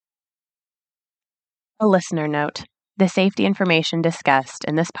A listener note. The safety information discussed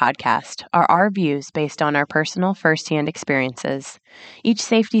in this podcast are our views based on our personal firsthand experiences. Each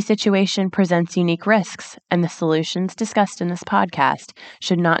safety situation presents unique risks, and the solutions discussed in this podcast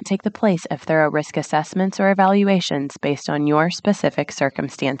should not take the place of thorough risk assessments or evaluations based on your specific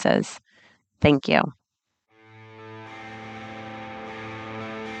circumstances. Thank you.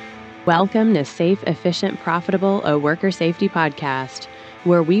 Welcome to Safe, Efficient, Profitable, a Worker Safety Podcast,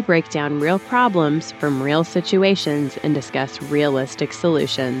 where we break down real problems from real situations and discuss realistic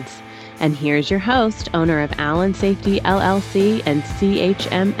solutions. And here's your host, owner of Allen Safety LLC and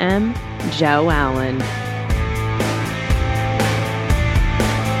CHMM, Joe Allen.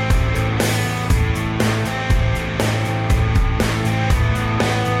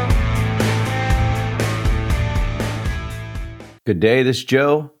 Good day, this is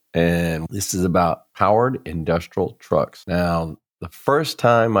Joe, and this is about powered industrial trucks. Now, the first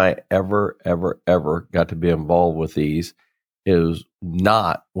time I ever got to be involved with these is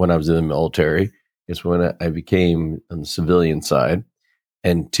not when I was in the military. It's when I became on the civilian side,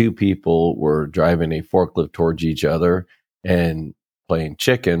 and two people were driving a forklift towards each other and playing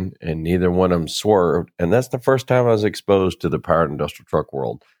chicken, and neither one of them swerved. And that's the first time I was exposed to the powered industrial truck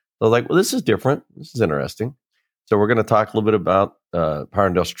world. So I was like, well, this is different. This is interesting. So we're going to talk a little bit about powered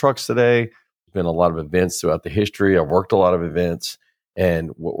industrial trucks today. There's been a lot of events throughout the history. I've worked a lot of events, and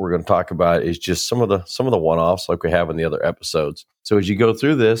what we're going to talk about is just some of the one-offs like we have in the other episodes. So as you go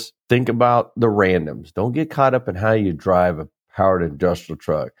through this, think about the randoms. Don't get caught up in how you drive a powered industrial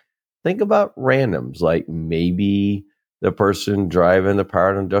truck. Think about randoms, like maybe the person driving the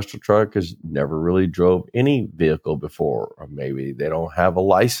powered industrial truck has never really drove any vehicle before, or maybe they don't have a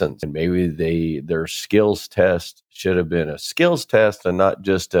license, and maybe their skills test should have been a skills test and not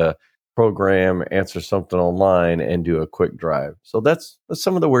just a program, answer something online, and do a quick drive. So that's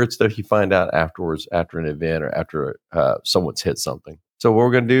some of the weird stuff you find out afterwards, after an event or after someone's hit something. So what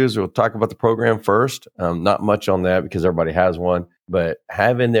we're going to do is we'll talk about the program first. Not much on that because everybody has one, but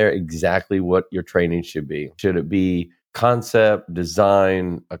have in there exactly what your training should be. Should it be concept,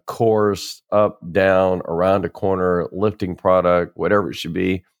 design, a course, up, down, around a corner, lifting product, whatever it should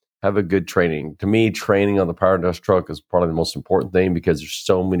be? Have a good training. To me, training on the powered industrial truck is probably the most important thing because there's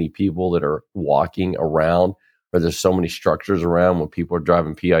so many people that are walking around, or there's so many structures around when people are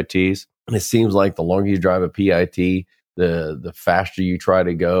driving PITs. And it seems like the longer you drive a PIT, the faster you try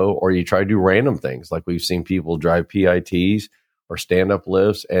to go, or you try to do random things. Like we've seen people drive PITs or stand-up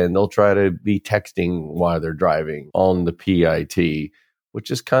lifts, and they'll try to be texting while they're driving on the PIT, which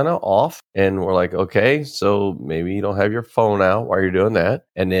is kind of off. And we're like, okay, so maybe you don't have your phone out while you're doing that.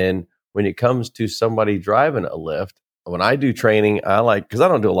 And then when it comes to somebody driving a lift, when I do training, because I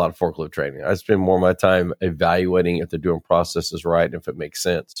don't do a lot of forklift training. I spend more of my time evaluating if they're doing processes right and if it makes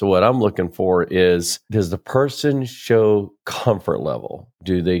sense. So what I'm looking for is, does the person show comfort level?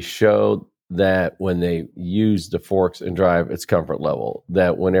 Do they show that when they use the forks and drive, it's comfort level?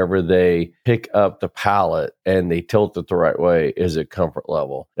 That whenever they pick up the pallet and they tilt it the right way, is it comfort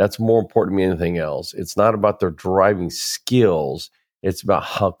level? That's more important to me than anything else. It's not about their driving skills. It's about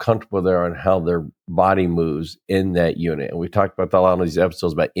how comfortable they are and how their body moves in that unit. And we talked about that a lot on these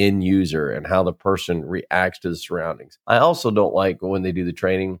episodes about end user and how the person reacts to the surroundings. I also don't like when they do the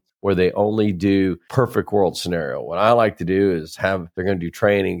training where they only do perfect world scenario. What I like to do is they're going to do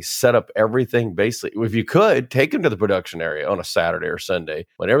training, set up everything basically. If you could, take them to the production area on a Saturday or Sunday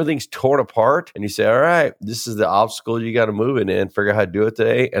when everything's torn apart and you say, all right, this is the obstacle you got to move it in, figure out how to do it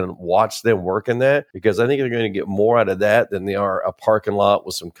today, and watch them work in that, because I think they're going to get more out of that than they are a parking lot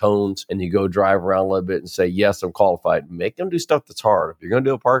with some cones and you go drive around a little bit and say, yes, I'm qualified. Make them do stuff that's hard. If you're going to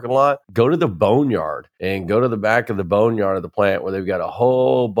do a parking lot, go to the boneyard and go to the back of the boneyard of the plant where they've got a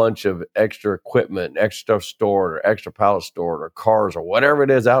whole bunch of extra equipment, extra stuff stored, or extra pallets stored, or cars, or whatever it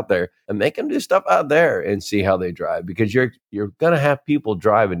is out there, and make them do stuff out there and see how they drive, because you're going to have people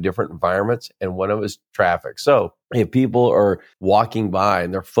drive in different environments, and one of them is traffic. So if people are walking by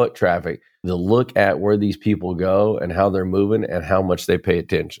and they're foot traffic, they'll look at where these people go and how they're moving and how much they pay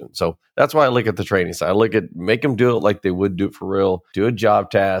attention. So that's why I look at the training side. I look at, make them do it like they would do it for real, do a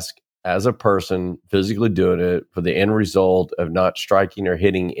job task as a person, physically doing it for the end result of not striking or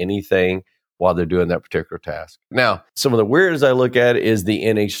hitting anything while they're doing that particular task. Now, some of the weirdest I look at is the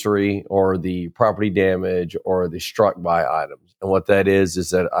NH3 or the property damage or the struck by items. And what that is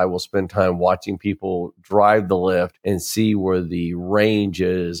that I will spend time watching people drive the lift and see where the range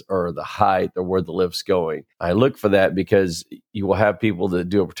is or the height or where the lift's going. I look for that because you will have people that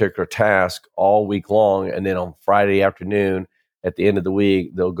do a particular task all week long, and then on Friday afternoon, at the end of the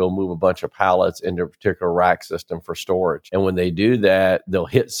week, they'll go move a bunch of pallets into a particular rack system for storage. And when they do that, they'll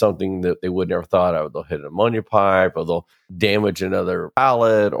hit something that they would never thought of. They'll hit an ammonia pipe, or they'll damage another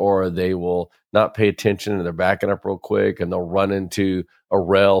pallet, or they will not pay attention and they're backing up real quick and they'll run into a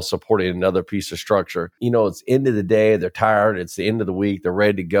rail supporting another piece of structure. It's end of the day. They're tired. It's the end of the week. They're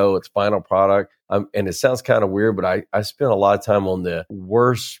ready to go. It's final product. And it sounds kind of weird, but I spend a lot of time on the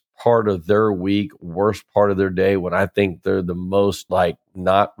worst part of their week, worst part of their day, when I think they're the most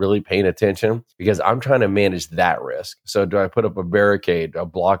not really paying attention, because I'm trying to manage that risk. So do I put up a barricade? Do I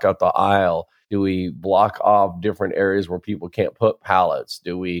block out the aisle? Do we block off different areas where people can't put pallets?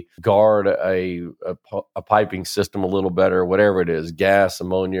 Do we guard a piping system a little better, whatever it is, gas,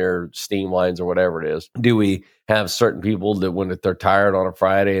 ammonia, steam lines, or whatever it is? Do we have certain people that when they're tired on a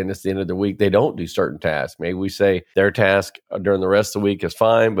Friday and it's the end of the week, they don't do certain tasks? Maybe we say their task during the rest of the week is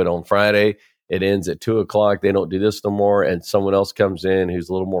fine, but on Friday, it ends at 2:00. They don't do this no more. And someone else comes in who's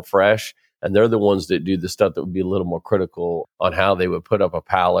a little more fresh. And they're the ones that do the stuff that would be a little more critical on how they would put up a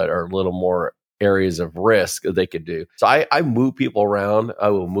pallet, or a little more areas of risk that they could do. So I move people around. I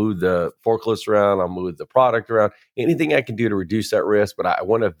will move the forklifts around. I'll move the product around. Anything I can do to reduce that risk, but I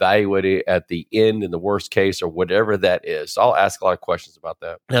want to evaluate it at the end in the worst case, or whatever that is. So I'll ask a lot of questions about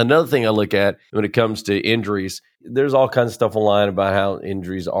that. Now, another thing I look at when it comes to injuries, there's all kinds of stuff online about how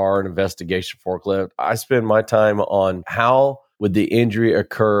injuries are an investigation forklift. I spend my time on how would the injury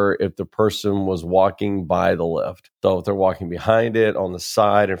occur if the person was walking by the lift. So if they're walking behind it, on the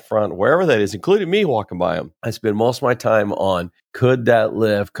side, in front, wherever that is, including me walking by them, I spend most of my time on, could that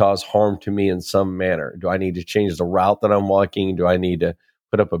lift cause harm to me in some manner? Do I need to change the route that I'm walking? Do I need to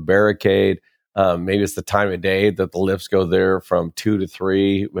put up a barricade? Maybe it's the time of day that the lifts go there from 2 to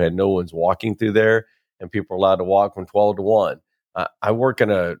 3 when no one's walking through there, and people are allowed to walk from 12 to 1. I work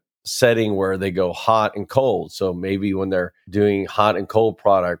in a setting where they go hot and cold. So maybe when they're doing hot and cold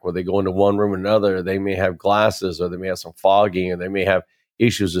product, where they go into one room or another, they may have glasses, or they may have some fogging, and they may have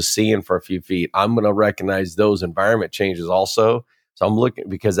issues with seeing for a few feet. I'm going to recognize those environment changes also. So I'm looking,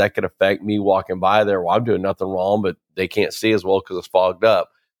 because that could affect me walking by there. Well, I'm doing nothing wrong, but they can't see as well because it's fogged up.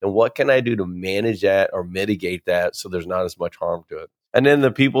 And what can I do to manage that or mitigate that so there's not as much harm to it? And then the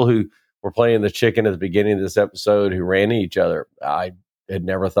people who were playing the chicken at the beginning of this episode who ran into each other, I had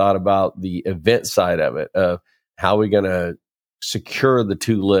never thought about the event side of it. How are we going to secure the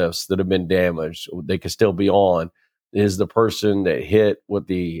 2 lifts that have been damaged? They could still be on. Is the person that hit with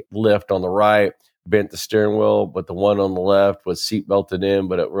the lift on the right bent the steering wheel, but the one on the left was seat belted in,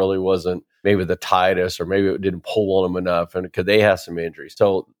 but it really wasn't maybe the tightest, or maybe it didn't pull on them enough, and could they have some injuries?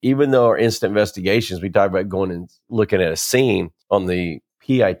 So even though our instant investigations, we talk about going and looking at a scene, on the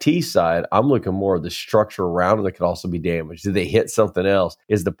PIT side, I'm looking more at the structure around it that could also be damaged. Did they hit something else?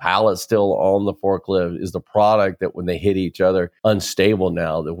 Is the pallet still on the forklift? Is the product that when they hit each other unstable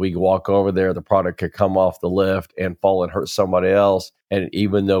now, that we walk over there, the product could come off the lift and fall and hurt somebody else? And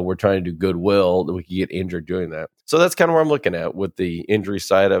even though we're trying to do goodwill, that we could get injured doing that. So that's kind of where I'm looking at with the injury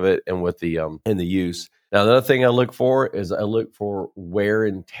side of it, and with the and the use. Now, the other thing I look for is I look for wear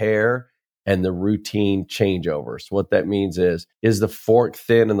and tear and the routine changeovers. What that means is the fork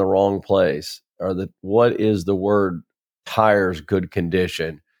thin in the wrong place? Or what is the word tires good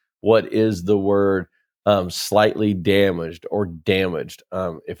condition? What is the word slightly damaged or damaged?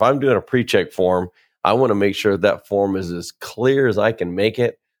 If I'm doing a pre-check form, I want to make sure that form is as clear as I can make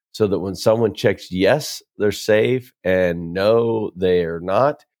it, so that when someone checks yes, they're safe, and no, they are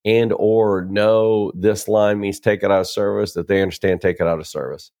not, and or no, this line means take it out of service, that they understand take it out of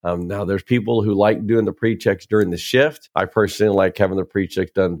service. Now, there's people who like doing the pre-checks during the shift. I personally like having the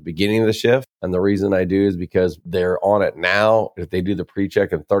pre-checks done at the beginning of the shift. And the reason I do is because they're on it now. If they do the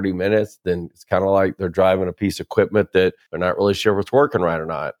pre-check in 30 minutes, then it's kind of like they're driving a piece of equipment that they're not really sure if it's working right or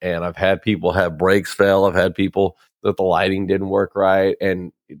not. And I've had people have brakes fail. I've had people that the lighting didn't work right,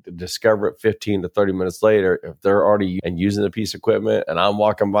 and discover it 15 to 30 minutes later. If they're already and using the piece of equipment and I'm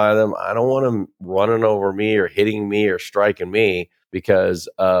walking by them, I don't want them running over me or hitting me or striking me because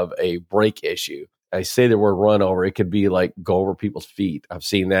of a brake issue. I say the word run over. It could be like go over people's feet. I've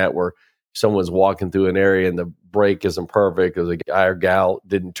seen that where someone's walking through an area and the brake isn't perfect because the guy or gal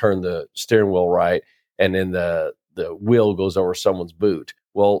didn't turn the steering wheel right, and then the wheel goes over someone's boot.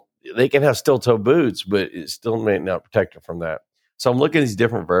 Well, they can have steel-toe boots, but it still may not protect them from that. So I'm looking at these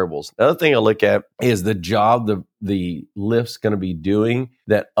different variables. Another thing I look at is the job the lift's going to be doing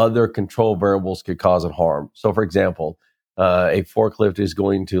that other control variables could cause it harm. So, for example, a forklift is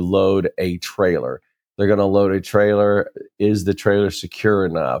going to load a trailer. They're going to load a trailer. Is the trailer secure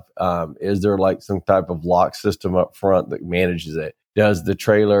enough? Is there like some type of lock system up front that manages it? Does the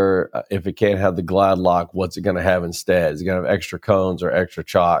trailer, if it can't have the glide lock, what's it going to have instead? Is it going to have extra cones or extra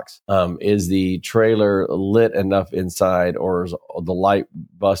chocks? Is the trailer lit enough inside, or is the light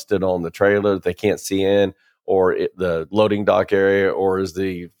busted on the trailer that they can't see in, or the loading dock area, or is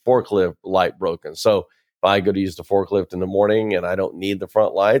the forklift light broken? So if I go to use the forklift in the morning and I don't need the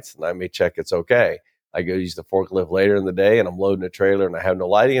front lights, and I may check it's okay. I go use the forklift later in the day and I'm loading a trailer and I have no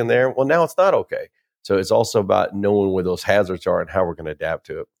lighting in there. Well, now it's not okay. So it's also about knowing where those hazards are and how we're going to adapt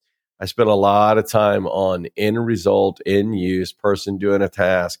to it. I spent a lot of time on end result, end use, person doing a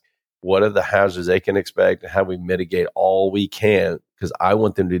task. What are the hazards they can expect and how we mitigate all we can, because I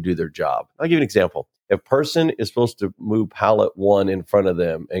want them to do their job. I'll give you an example. If person is supposed to move pallet 1 in front of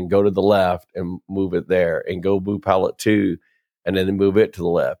them and go to the left and move it there and go move pallet 2 and then move it to the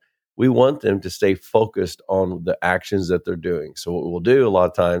left, we want them to stay focused on the actions that they're doing. So what we'll do a lot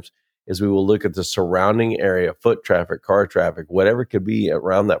of times is we will look at the surrounding area, foot traffic, car traffic, whatever it could be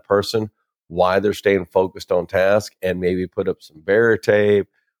around that person, why they're staying focused on task, and maybe put up some barrier tape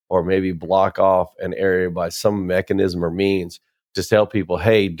or maybe block off an area by some mechanism or means to tell people,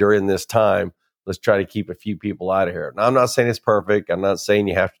 hey, during this time, let's try to keep a few people out of here. Now, I'm not saying it's perfect. I'm not saying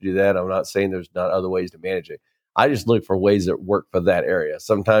you have to do that. I'm not saying there's not other ways to manage it. I just look for ways that work for that area.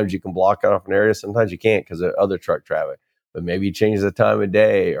 Sometimes you can block off an area. Sometimes you can't because of other truck traffic. But maybe you change the time of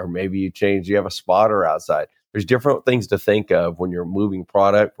day, or maybe you have a spotter outside. There's different things to think of when you're moving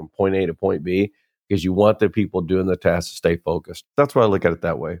product from point A to point B, because you want the people doing the task to stay focused. That's why I look at it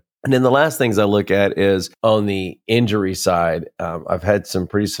that way. And then the last things I look at is on the injury side. I've had some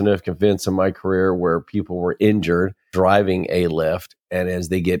pretty significant events in my career where people were injured driving a lift. And as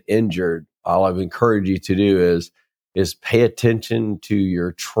they get injured, all I've encouraged you to do is pay attention to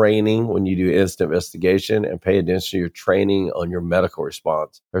your training when you do incident investigation, and pay attention to your training on your medical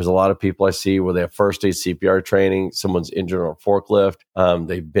response. There's a lot of people I see where they have first aid CPR training. Someone's injured on a forklift.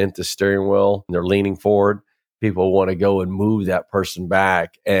 They've bent the steering wheel and they're leaning forward. People want to go and move that person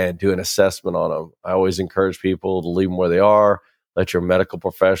back and do an assessment on them. I always encourage people to leave them where they are. Let your medical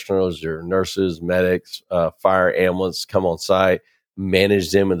professionals, your nurses, medics, fire, ambulance come on site.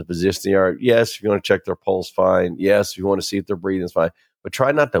 Manage them in the position they are. Yes, if you want to check their pulse, fine. Yes, if you want to see if their breathing is fine. But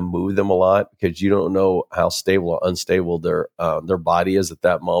try not to move them a lot, because you don't know how stable or unstable their body is at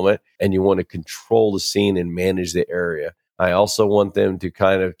that moment. And you want to control the scene and manage the area. I also want them to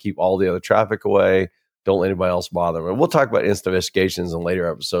kind of keep all the other traffic away. Don't let anybody else bother them. And we'll talk about instant investigations in later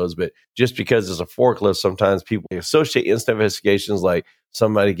episodes, but just because it's a forklift, sometimes people associate instant investigations like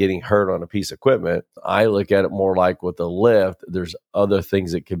somebody getting hurt on a piece of equipment. I look at it more like with the lift, there's other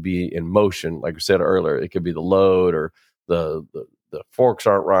things that could be in motion. Like I said earlier, it could be the load, or the forks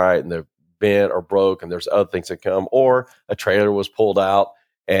aren't right and they're bent or broke, and there's other things that come, or a trailer was pulled out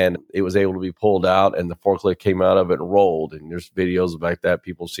and it was able to be pulled out and the forklift came out of it and rolled. And there's videos like that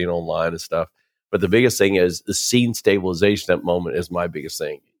people have seen online and stuff. But the biggest thing is the scene stabilization at that moment is my biggest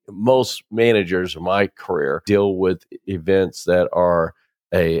thing. Most managers in my career deal with events that are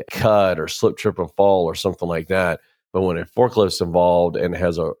a cut or slip, trip, and fall or something like that. But when a forklift's involved and it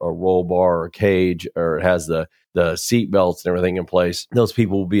has a roll bar or a cage, or it has the seat belts and everything in place, those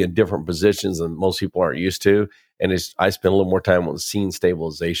people will be in different positions than most people aren't used to. And I spend a little more time on scene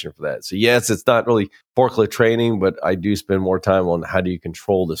stabilization for that. So yes, it's not really forklift training, but I do spend more time on how do you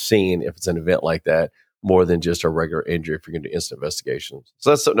control the scene if it's an event like that, more than just a regular injury if you're going to do instant investigations. So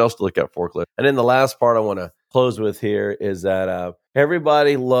that's something else to look at forklift. And then the last part I want to close with here is that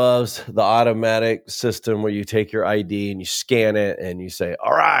everybody loves the automatic system where you take your ID and you scan it and you say,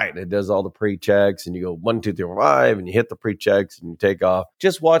 all right, it does all the pre-checks, and you go 1, 2, 3, 4, 5, and you hit the pre-checks and you take off.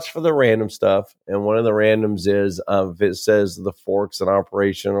 Just watch for the random stuff. And one of the randoms is if it says the fork's in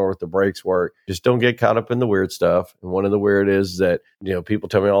operation or if the brakes work, just don't get caught up in the weird stuff. And one of the weird is that, people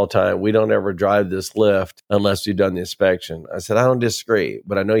tell me all the time, we don't ever drive this lift unless you've done the inspection. I said, I don't disagree,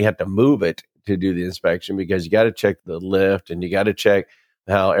 but I know you have to move it to do the inspection, because you got to check the lift and you got to check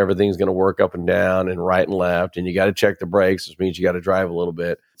how everything's going to work up and down and right and left. And you got to check the brakes, which means you got to drive a little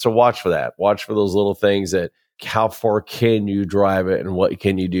bit. So watch for that. Watch for those little things, that how far can you drive it and what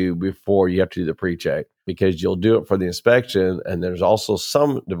can you do before you have to do the pre-check, because you'll do it for the inspection. And there's also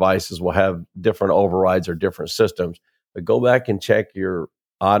some devices will have different overrides or different systems, but go back and check your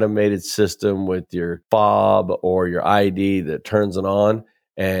automated system with your fob or your ID that turns it on,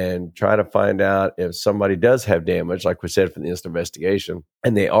 and try to find out if somebody does have damage, like we said, for the instant investigation,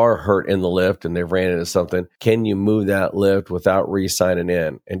 and they are hurt in the lift and they've ran into something. Can you move that lift without re-signing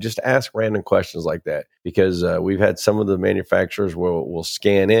in? And just ask random questions like that, because we've had some of the manufacturers will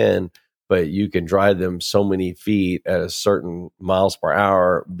scan in, but you can drive them so many feet at a certain miles per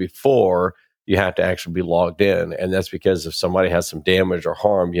hour before you have to actually be logged in. And that's because if somebody has some damage or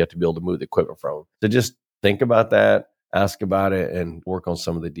harm, you have to be able to move the equipment from them. So just think about that, ask about it, and work on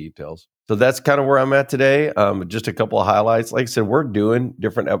some of the details. So that's kind of where I'm at today. Just a couple of highlights. Like I said, we're doing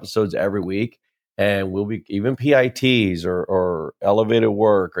different episodes every week, and we'll be even PITs or elevated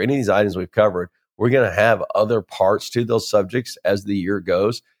work or any of these items we've covered. We're going to have other parts to those subjects as the year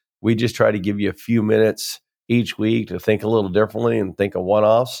goes. We just try to give you a few minutes each week to think a little differently and think of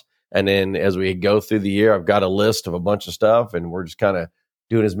one-offs. And then as we go through the year, I've got a list of a bunch of stuff, and we're just kind of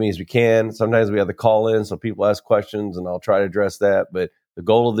doing as many as we can. Sometimes we have the call in, so people ask questions, and I'll try to address that. But the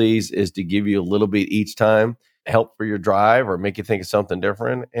goal of these is to give you a little bit each time, help for your drive or make you think of something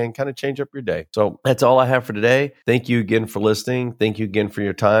different and kind of change up your day. So that's all I have for today. Thank you again for listening. Thank you again for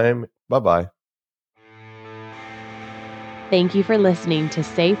your time. Bye-bye. Thank you for listening to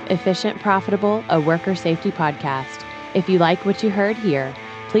Safe, Efficient, Profitable, a worker safety podcast. If you like what you heard here,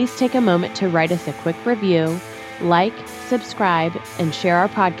 please take a moment to write us a quick review, like, subscribe, and share our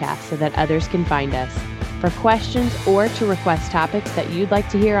podcast so that others can find us. For questions or to request topics that you'd like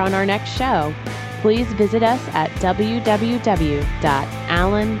to hear on our next show, please visit us at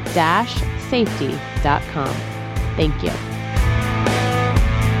www.allen-safety.com. Thank you.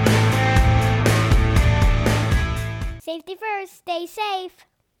 Safety first, stay safe.